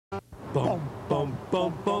Bum bum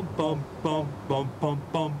bum bum bum bum bum bum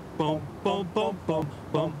bum bum bum bum bum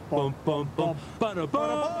bum bum bum bum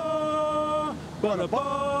ba ba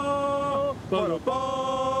ba ba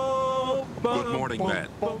ba. Good morning, men.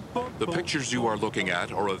 The pictures you are looking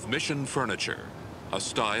at are of Mission Furniture, a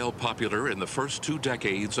style popular in the first 2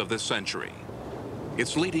 decades of this century.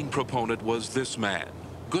 Its leading proponent was this man,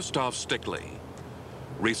 Gustav Stickley.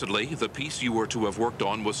 Recently, the piece you were to have worked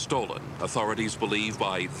on was stolen, authorities believe,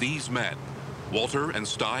 by these men, Walter and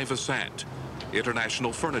Sty Vassant,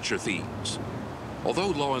 international furniture thieves. Although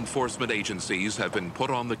law enforcement agencies have been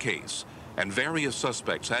put on the case and various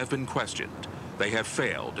suspects have been questioned, they have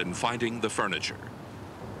failed in finding the furniture.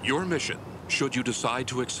 Your mission, should you decide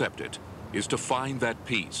to accept it, is to find that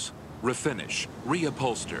piece, refinish,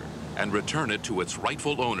 reupholster, and return it to its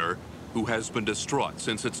rightful owner, who has been distraught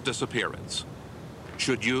since its disappearance.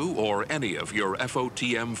 Should you or any of your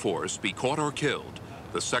FOTM force be caught or killed,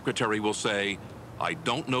 the Secretary will say, "I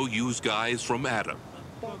don't know yous guys from Adam."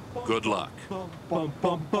 Good luck. Bum bum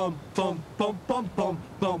bum bum bum bum bum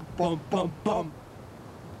bum bum bum bum.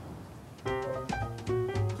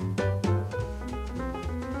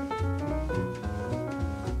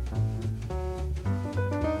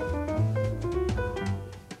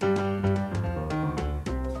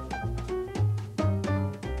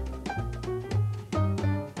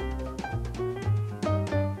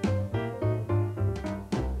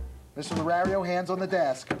 Mr. Lorario, hands on the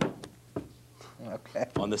desk. Okay.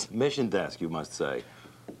 On this mission desk, you must say.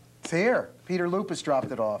 It's here. Peter Lupus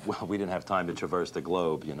dropped it off. Well, we didn't have time to traverse the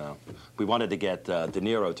globe, you know. We wanted to get De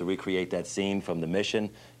Niro to recreate that scene from The Mission,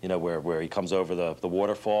 you know, where he comes over the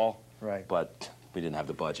waterfall. Right. But we didn't have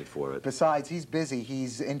the budget for it. Besides, he's busy.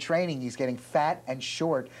 He's in training. He's getting fat and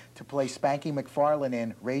short to play Spanky McFarlane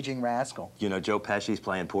in Raging Rascal. You know, Joe Pesci's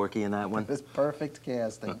playing Porky in that one? It's perfect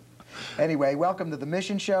casting. Anyway, welcome to the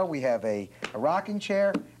Mission Show. We have a rocking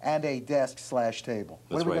chair and a desk/table.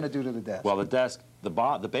 What are we going to do to the desk? Well, the desk, the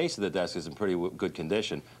base of the desk is in pretty good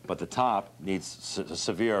condition, but the top needs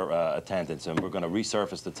severe attendance, and we're going to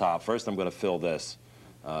resurface the top. First, I'm going to fill this.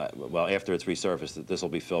 Well, after it's resurfaced, this will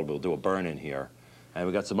be filled. We'll do a burn in here. And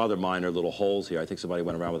we got some other minor little holes here. I think somebody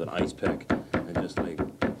went around with an ice pick and just like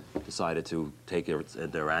decided to take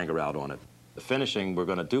their anger out on it. The finishing, we're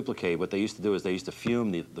going to duplicate. What they used to do is they used to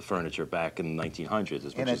fume the furniture back in the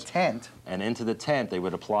 1900s. In a tent? And into the tent, they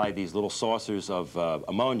would apply these little saucers of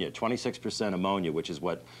ammonia, 26% ammonia, which is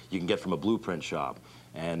what you can get from a blueprint shop.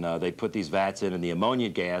 And they put these vats in, and the ammonia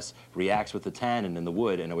gas reacts with the tannin in the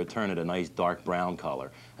wood, and it would turn it a nice dark brown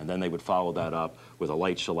color. And then they would follow that up with a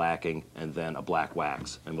light shellacking and then a black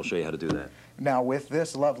wax. And we'll show you how to do that. Now, with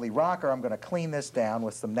this lovely rocker, I'm going to clean this down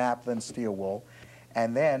with some naphtha steel wool,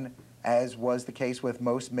 and then, as was the case with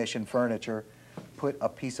most Mission furniture, put a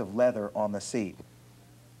piece of leather on the seat.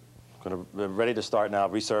 We're ready to start now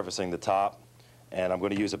resurfacing the top, and I'm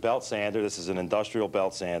going to use a belt sander. This is an industrial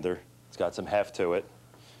belt sander. It's got some heft to it,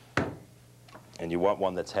 and you want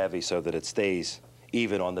one that's heavy so that it stays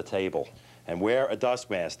even on the table. And wear a dust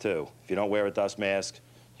mask, too. If you don't wear a dust mask,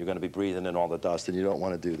 you're going to be breathing in all the dust, and you don't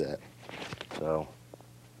want to do that. So,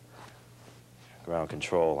 ground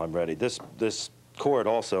control, I'm ready. This cord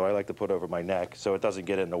also I like to put over my neck so it doesn't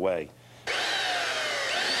get in the way.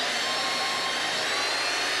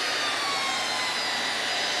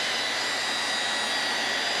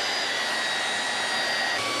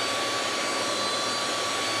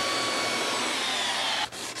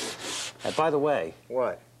 And by the way,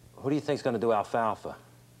 What? who do you think's going to do Alfalfa?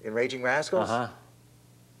 In Raging Rascals? Uh-huh.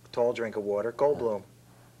 Tall drink of water. Goldblum.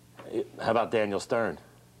 How about Daniel Stern?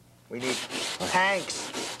 We need Hanks.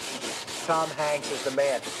 Tom Hanks is the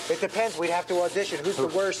man. It depends. We'd have to audition. Who's the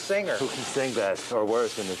worst singer? Who can sing best, or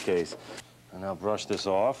worse in this case? And I'll brush this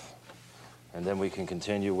off, and then we can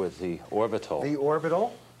continue with the orbital. The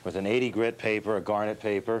orbital? With an 80 grit paper, a garnet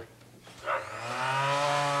paper.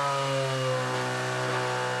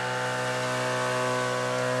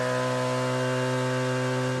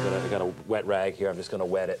 I got a wet rag here. I'm just going to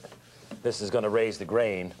wet it. This is going to raise the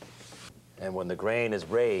grain, and when the grain is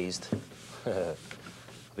raised,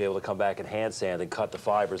 be able to come back and hand sand and cut the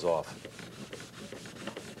fibers off.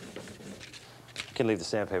 You can leave the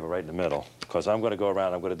sandpaper right in the middle, because I'm going to go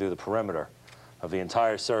around, I'm going to do the perimeter of the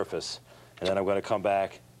entire surface, and then I'm going to come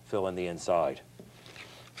back, fill in the inside.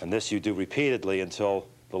 And this you do repeatedly until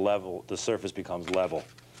the surface becomes level.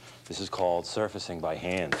 This is called surfacing by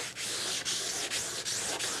hand.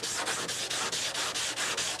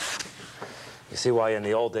 You see why in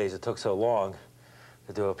the old days it took so long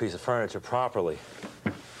to do a piece of furniture properly.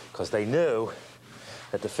 Because they knew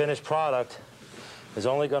that the finished product is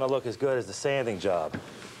only going to look as good as the sanding job.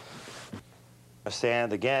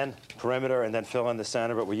 Sand again, perimeter, and then fill in the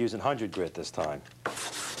center, but we're using 100 grit this time.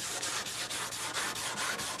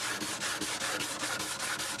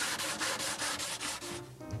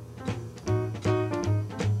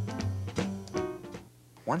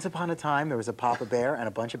 Once upon a time, there was a Papa Bear and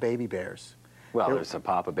a bunch of baby bears. Well, there's a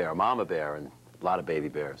Papa Bear, a Mama Bear, and a lot of baby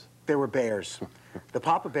bears. There were bears. The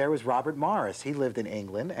Papa Bear was Robert Morris. He lived in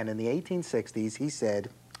England, and in the 1860s, he said,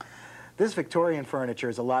 "This Victorian furniture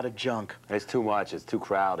is a lot of junk. It's too much. It's too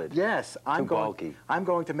crowded. Yes, I'm bulky. I'm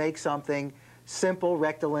going to make something simple,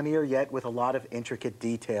 rectilinear, yet with a lot of intricate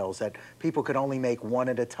details that people could only make one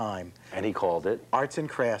at a time." And he called it? Arts and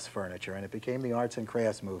crafts furniture, and it became the arts and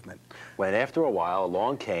crafts movement. When after a while,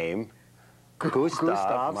 along came Gustav,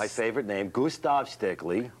 Gustav, my favorite name, Gustav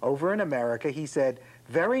Stickley. Over in America, he said,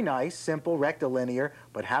 "Very nice, simple, rectilinear,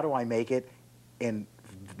 but how do I make it in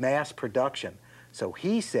mass production?" So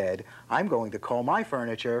he said, "I'm going to call my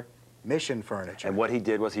furniture mission furniture." And what he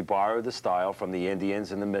did was he borrowed the style from the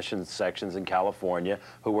Indians in the mission sections in California,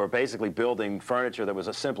 who were basically building furniture that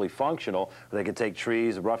was simply functional. They could take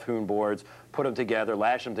trees, rough-hewn boards, put them together,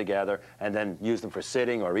 lash them together, and then use them for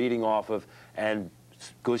sitting or eating off of. And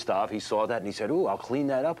Gustav, he saw that and he said, "Ooh, I'll clean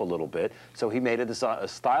that up a little bit." So he made a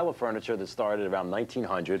style of furniture that started around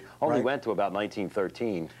 1900, only Right. went to about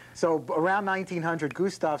 1913. So around 1900,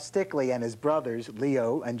 Gustav Stickley and his brothers,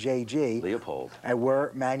 Leo and J.G., Leopold. were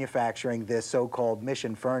manufacturing this so-called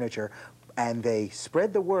mission furniture, and they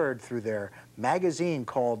spread the word through their magazine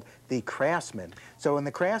called The Craftsman. So in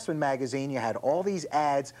the Craftsman magazine, you had all these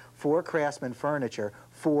ads for Craftsman furniture,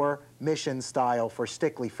 for mission style, for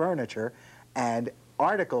Stickley furniture, and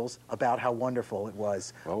articles about how wonderful it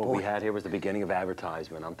was. Well, what we had here was the beginning of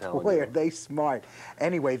advertisement, I'm telling Boy, you. are they smart.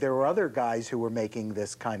 Anyway, there were other guys who were making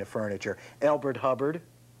this kind of furniture. Elbert Hubbard.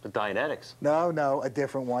 The Dianetics. No, a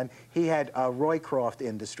different one. He had Roycroft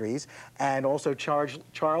Industries, and also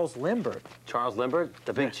Charles Lindbergh. Charles Lindbergh,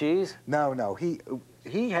 the big cheese? No, he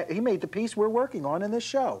made the piece we're working on in this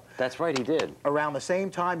show. That's right, he did. Around the same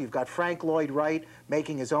time, you've got Frank Lloyd Wright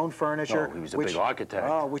making his own furniture. Oh, he was a big architect.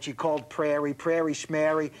 Oh, which he called Prairie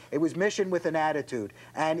Schmary. It was mission with an attitude.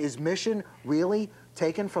 And is mission really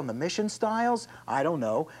taken from the mission styles? I don't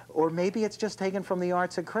know. Or maybe it's just taken from the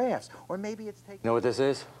arts and crafts. Or maybe it's taken... You know what this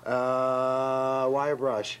is? Wire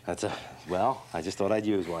brush. Well, I just thought I'd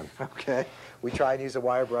use one. Okay. We try and use a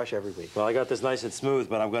wire brush every week. Well, I got this nice and smooth,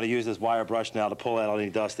 but I'm going to use this wire brush now to pull out any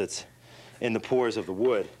dust that's in the pores of the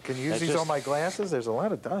wood. Can you use these on my glasses? There's a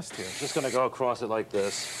lot of dust here. Just going to go across it like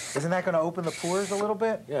this. Isn't that going to open the pores a little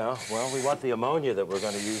bit? Yeah, well, we want the ammonia that we're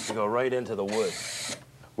going to use to go right into the wood.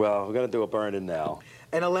 Well, we're going to do a burn-in now.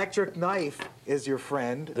 An electric knife is your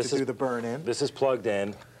friend to do the burn-in. This is plugged in.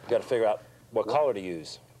 We've got to figure out what color to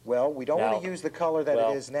use. Well, we don't want to use the color that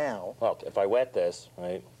well, it is now. Look, if I wet this,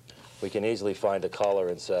 right, we can easily find a color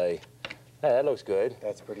and say, hey, that looks good.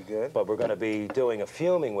 That's pretty good. But we're going to be doing a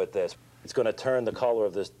fuming with this. It's going to turn the color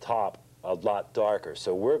of this top a lot darker.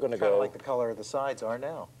 So we're going to go... Kind of like the color of the sides are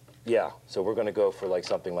now. Yeah, so we're going to go for like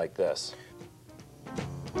something like this.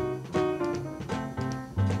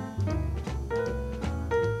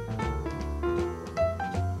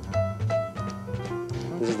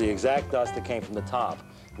 This is the exact dust that came from the top.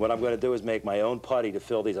 What I'm going to do is make my own putty to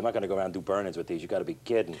fill these. I'm not going to go around and do burn-ins with these. You got to be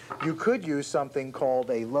kidding. You could use something called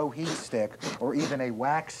a low-heat stick or even a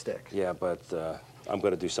wax stick. Yeah, but I'm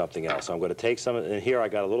going to do something else. So I'm going to take some, and here I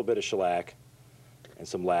got a little bit of shellac and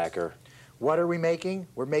some lacquer. What are we making?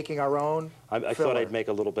 We're making our own I thought I'd make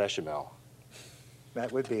a little bechamel.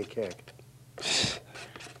 That would be a kick.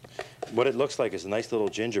 What it looks like is a nice little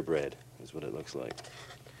gingerbread, is what it looks like.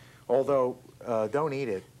 Although, don't eat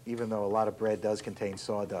it, even though a lot of bread does contain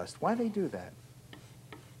sawdust. Why do they do that?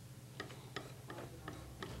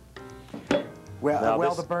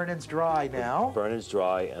 Well, the burn-in's dry now. Burn-in's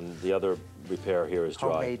dry, and the other repair here is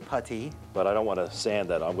dry. Homemade putty. But I don't want to sand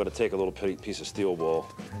that. I'm going to take a little piece of steel wool.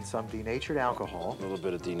 And some denatured alcohol. A little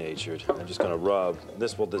bit of denatured. I'm just going to rub.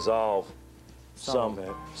 This will dissolve some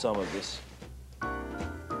of this.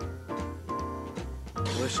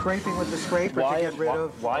 We're scraping with the scraper to get rid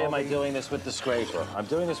of... Why am I doing this with the scraper? I'm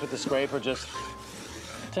doing this with the scraper just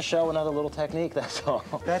to show another little technique, that's all.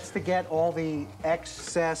 That's to get all the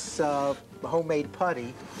excess homemade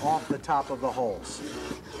putty off the top of the holes.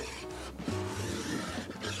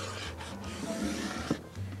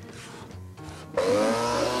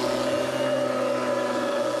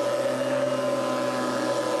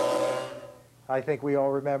 I think we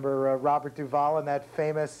all remember Robert Duvall in that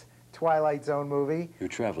famous Twilight Zone movie. You're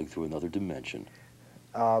traveling through another dimension.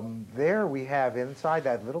 There we have inside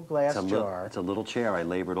that little glass jar. It's a little chair I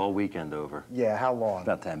labored all weekend over. Yeah, how long?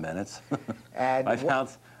 About 10 minutes. And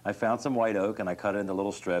I found some white oak and I cut it into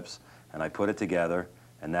little strips and I put it together,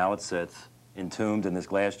 and now it sits entombed in this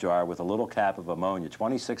glass jar with a little cap of ammonia,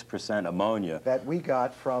 26% ammonia. That we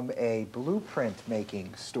got from a blueprint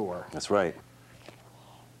making store. That's right.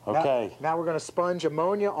 Okay. Now we're going to sponge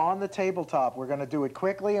ammonia on the tabletop. We're going to do it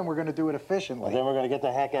quickly and we're going to do it efficiently. And then we're going to get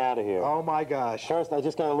the heck out of here. Oh my gosh. First, I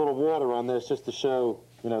just got a little water on this just to show,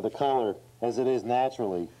 you know, the color as it is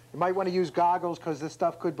naturally. You might want to use goggles because this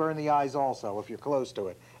stuff could burn the eyes also if you're close to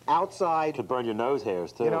it. Outside, Could burn your nose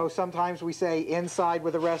hairs, too. you know, sometimes we say inside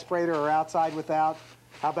with a respirator or outside without.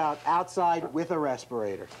 How about outside with a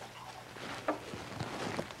respirator?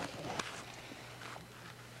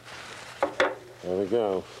 There we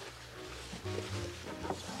go.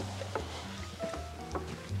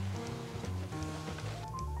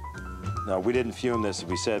 No, we didn't fume this, as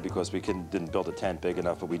we said, because we didn't build a tent big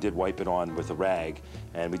enough, but we did wipe it on with a rag,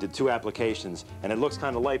 and we did 2 applications, and it looks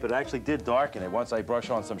kind of light, but it actually did darken it once I brush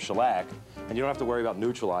on some shellac, and you don't have to worry about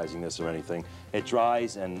neutralizing this or anything. It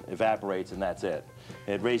dries and evaporates, and that's it.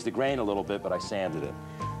 It raised the grain a little bit, but I sanded it.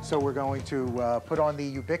 So we're going to put on the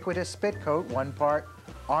ubiquitous spit coat, 1 part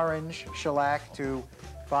orange shellac to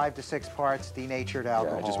 5 to 6 parts denatured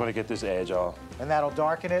alcohol. Yeah, I just want to get this edge off. And that'll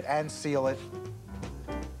darken it and seal it.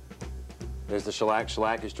 There's the shellac.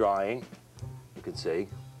 Shellac is drying, you can see.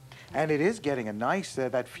 And it is getting a nice,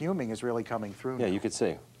 that fuming is really coming through Yeah, now. you can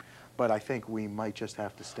see. But I think we might just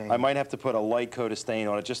have to stain I it. might have to put a light coat of stain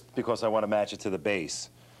on it just because I want to match it to the base.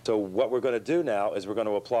 So what we're going to do now is we're going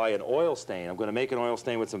to apply an oil stain. I'm going to make an oil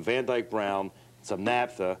stain with some Van Dyke Brown, some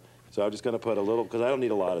naphtha. So I'm just going to put a little, because I don't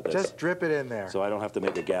need a lot of this. Just drip it in there. So I don't have to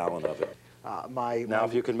make a gallon of it. Now,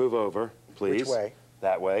 If you can move over, please. Which way?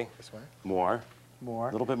 That way. This way? More. More.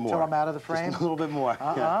 A little bit more. Till I'm out of the frame? Just a little bit more.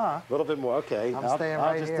 Yeah. A little bit more. Okay. I'm staying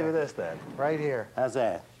right I'll just here. do this then. Right here. How's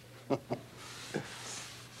that?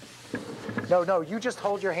 No, you just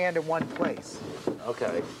hold your hand in one place.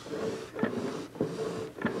 Okay.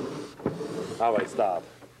 All right, stop.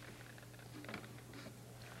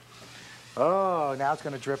 Oh, now it's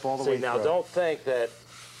going to drip all the way See, now through. don't think that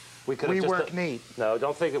we could have We just... work neat. No,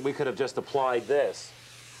 don't think that we could have just applied this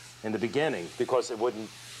in the beginning because it wouldn't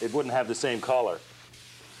have the same color.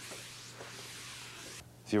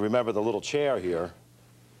 If you remember the little chair here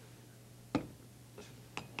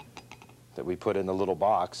that we put in the little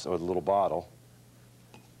box or the little bottle,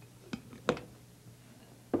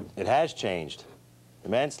 it has changed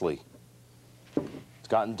immensely. It's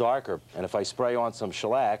gotten darker, and if I spray on some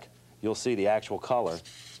shellac, you'll see the actual color.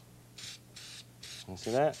 You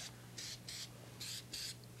see that?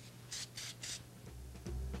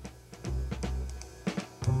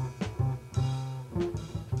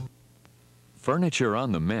 Furniture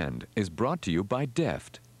on the Mend is brought to you by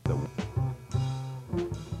Deft. You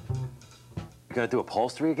gonna do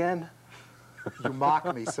upholstery again? You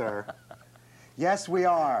mock me, sir. Yes, we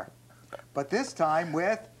are. But this time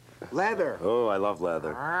with leather. Oh, I love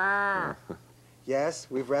leather. Yes,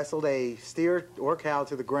 we've wrestled a steer or cow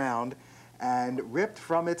to the ground and ripped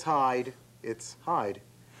from its hide.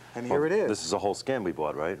 And here it is. This is a whole skin we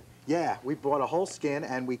bought, right? Yeah, we bought a whole skin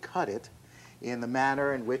and we cut it in the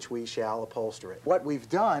manner in which we shall upholster it. What we've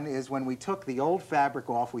done is when we took the old fabric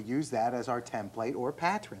off, we used that as our template or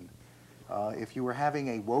pattern. If you were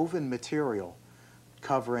having a woven material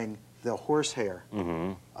covering the horsehair,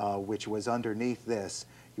 which was underneath this,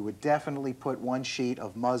 you would definitely put 1 sheet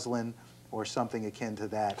of muslin or something akin to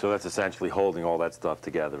that. So that's essentially holding all that stuff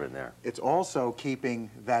together in there. It's also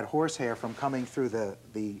keeping that horsehair from coming through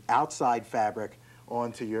the outside fabric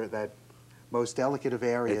onto that most delicate of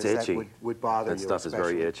areas It's itchy. that would bother you. That stuff is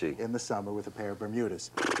very especially itchy. in the summer with a pair of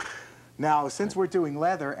Bermudas. Now, since we're doing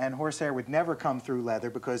leather, and horsehair would never come through leather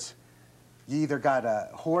because you either got a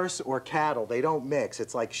horse or cattle. They don't mix.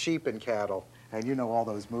 It's like sheep and cattle. And you know all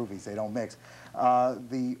those movies, they don't mix.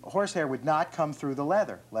 The horsehair would not come through the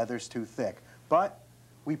leather. Leather's too thick. But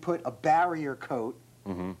we put a barrier coat,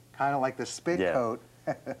 kind of like the spit coat.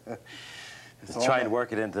 He's trying to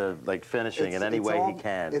work it into like finishing in any way he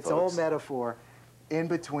can. It's folks. all metaphor in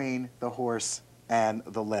between the horse and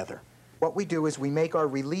the leather. What we do is we make our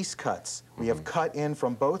release cuts. We have cut in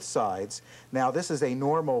from both sides. Now this is a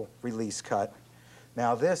normal release cut.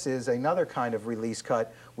 Now this is another kind of release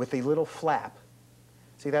cut with a little flap.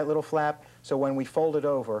 See that little flap? So when we fold it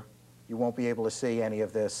over, you won't be able to see any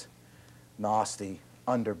of this nasty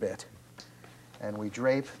underbit. And we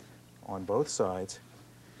drape on both sides.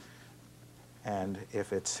 And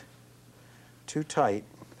if it's too tight,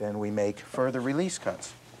 then we make further release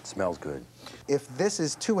cuts. It smells good. If this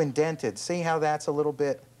is too indented, see how that's a little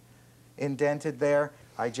bit indented there?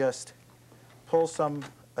 I just pull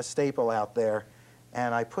a staple out there,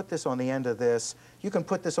 and I put this on the end of this You can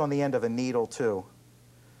put this on the end of a needle, too.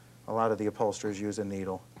 A lot of the upholsterers use a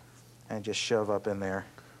needle and just shove up in there.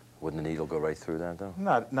 Wouldn't the needle go right through that, though?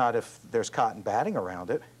 Not if there's cotton batting around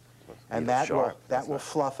it. And that will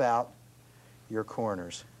fluff out your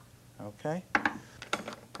corners. Okay?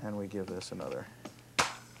 And we give this another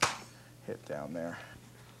hit down there.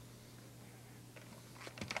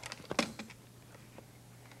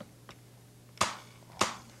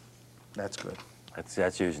 That's good.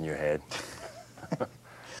 That's using your head.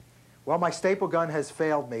 Well, my staple gun has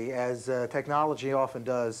failed me, as technology often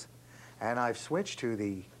does, and I've switched to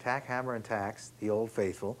the tack, hammer, and tacks, the old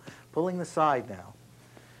faithful, pulling the side now.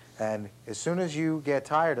 And as soon as you get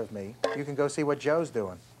tired of me, you can go see what Joe's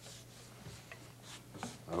doing.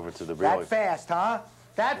 Over to the real... That fast, huh?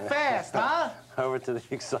 That fast, huh? Over to the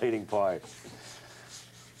exciting part.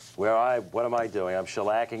 What am I doing? I'm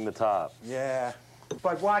shellacking the top. Yeah.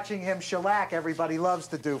 But watching him shellac, everybody loves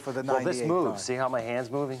to do for the 98 Well, this moves. time. See how my hand's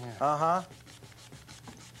moving here? Uh-huh.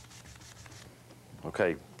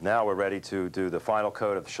 Okay, now we're ready to do the final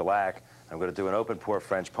coat of shellac. I'm going to do an open pore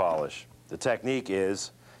French polish. The technique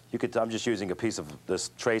is, I'm just using a piece of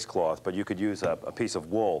this trace cloth, but you could use a piece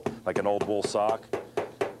of wool, like an old wool sock,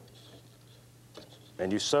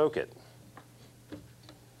 and you soak it,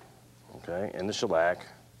 okay, in the shellac,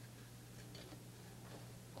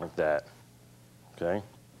 like that, okay?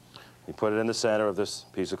 You put it in the center of this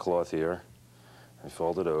piece of cloth here, and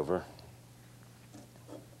fold it over,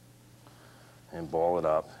 and ball it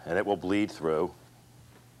up, and it will bleed through,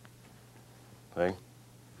 okay?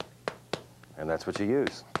 And that's what you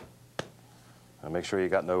use. Now make sure you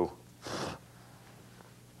got no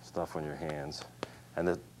stuff on your hands. And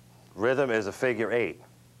the rhythm is a figure 8.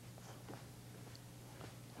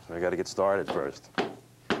 So I got to get started first.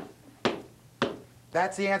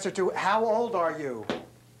 That's the answer to how old are you?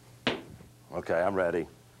 Okay, I'm ready.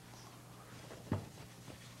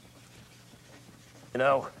 You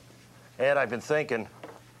know, Ed, I've been thinking,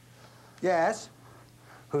 Yes?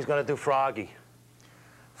 who's going to do Froggy?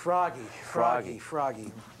 Froggy.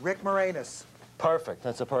 Rick Moranis. Perfect.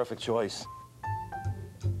 That's a perfect choice.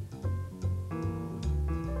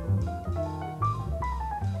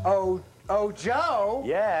 Oh, Joe?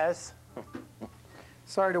 Yes?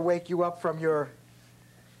 Sorry to wake you up from your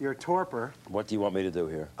torpor. What do you want me to do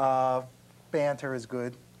here? Banter is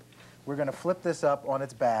good. We're going to flip this up on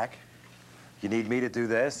its back. You need me to do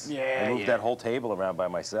this? Yeah, I moved that whole table around by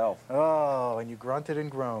myself. Oh, and you grunted and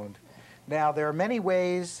groaned. Now, there are many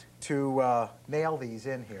ways to nail these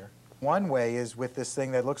in here. One way is with this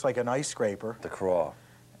thing that looks like an ice scraper. The craw.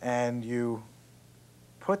 And you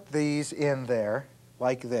put these in there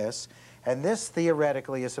like this. And this,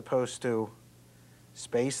 theoretically, is supposed to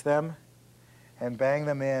space them and bang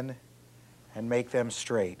them in and make them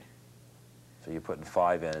straight. So you're putting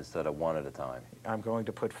 5 in instead of 1 at a time. I'm going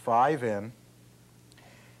to put 5 in,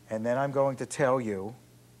 and then I'm going to tell you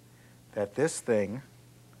that this thing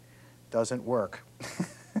doesn't work.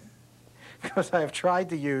 Because I've tried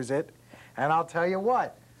to use it, and I'll tell you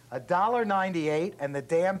what, $1.98 and the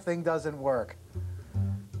damn thing doesn't work.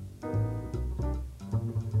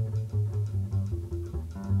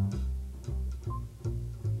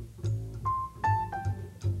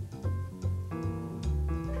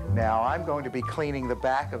 Now, I'm going to be cleaning the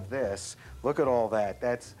back of this. Look at all that.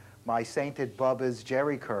 That's my Sainted Bubba's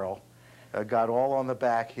Jerry Curl. Got all on the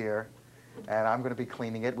back here, and I'm going to be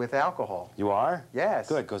cleaning it with alcohol. You are? Yes.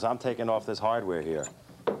 Good, because I'm taking off this hardware here.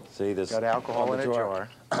 See this? Got alcohol in a jar.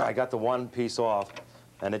 I got the one piece off,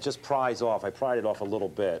 and it just pries off. I pried it off a little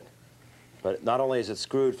bit. But not only is it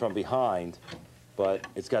screwed from behind, but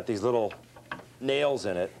it's got these little nails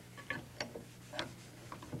in it.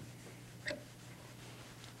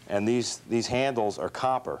 And these handles are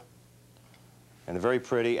copper. And they're very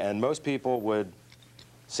pretty, and most people would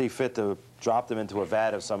see fit to drop them into a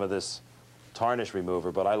vat of some of this tarnish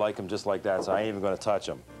remover, but I like them just like that, so I ain't even going to touch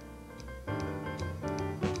them.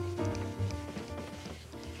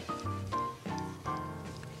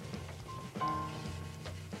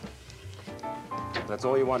 That's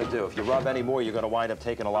all you want to do. If you rub any more, you're going to wind up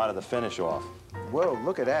taking a lot of the finish off. Whoa,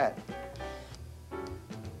 look at that.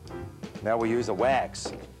 Now we use a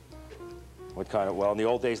wax. What kind of, well, in the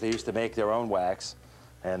old days, they used to make their own wax,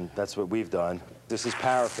 and that's what we've done. This is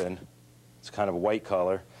paraffin. It's kind of a white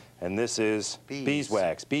color. And this is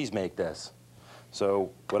beeswax. Bees make this.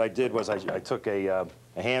 So what I did was I took a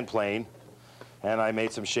hand plane, and I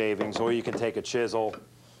made some shavings, or you can take a chisel,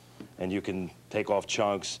 and you can take off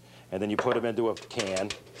chunks, and then you put them into a can.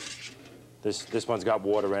 This one's got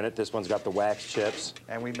water in it. This one's got the wax chips.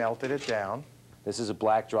 And we melted it down. This is a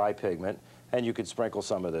black dry pigment, and you could sprinkle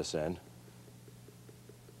some of this in.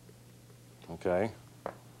 okay,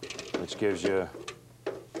 which gives you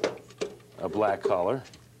a black color.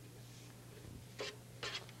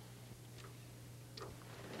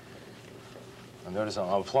 And notice I'm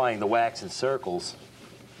applying the wax in circles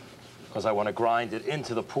because I want to grind it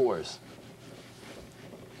into the pores.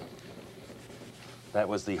 That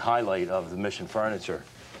was the highlight of the Mission Furniture.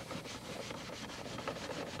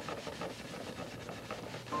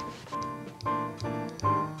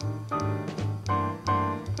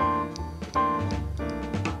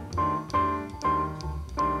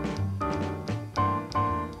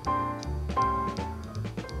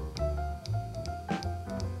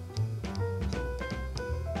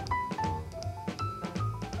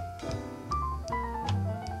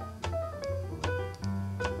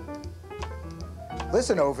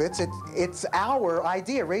 Listen, Ovitz, it's our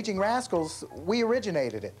idea. Raging Rascals, we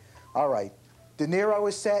originated it. All right. De Niro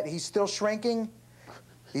is set. He's still shrinking.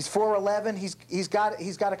 He's 4'11". He's got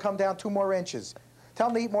to come down 2 more inches. Tell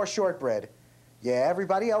him to eat more shortbread. Yeah,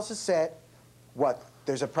 everybody else is set. What?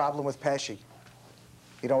 There's a problem with Pesci.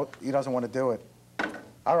 He doesn't want to do it.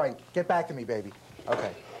 All right, get back to me, baby.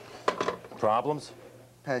 Okay. Problems?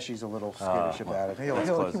 Pesci's a little skittish about it. He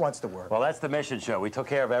wants to work. Well, that's the Mission show. We took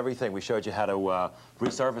care of everything. We showed you how to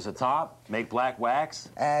resurface the top, make black wax.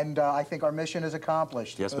 And I think our mission is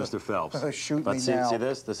accomplished. Yes, Mr. Phelps. Shoot but me see, now. see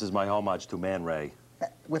this? This is my homage to Man Ray.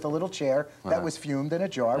 With a little chair that was fumed in a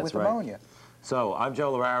jar That's with right. ammonia. So, I'm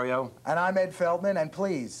Joe Lorario. And I'm Ed Feldman, and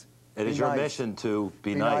please, It is your mission to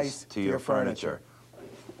be nice to your furniture.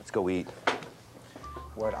 Let's go eat.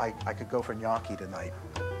 What, I could go for gnocchi tonight.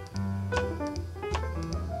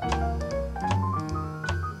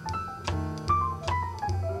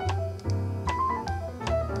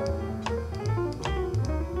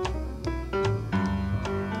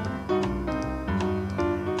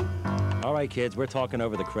 All right, kids, we're talking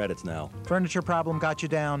over the credits now. Furniture problem got you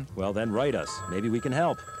down. Well, then write us. Maybe we can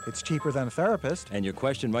help. It's cheaper than a therapist. And your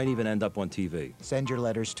question might even end up on TV. Send your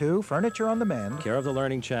letters to Furniture on the Mend, Care of the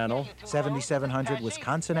Learning Channel, 7700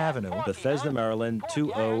 Wisconsin Avenue. Bethesda, Maryland,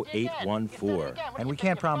 20814. And we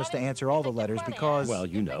can't promise to answer all the letters because... Well,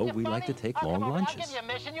 you know, we like to take long I'll lunches. give you a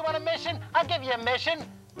mission. You want a mission? I'll give you a mission.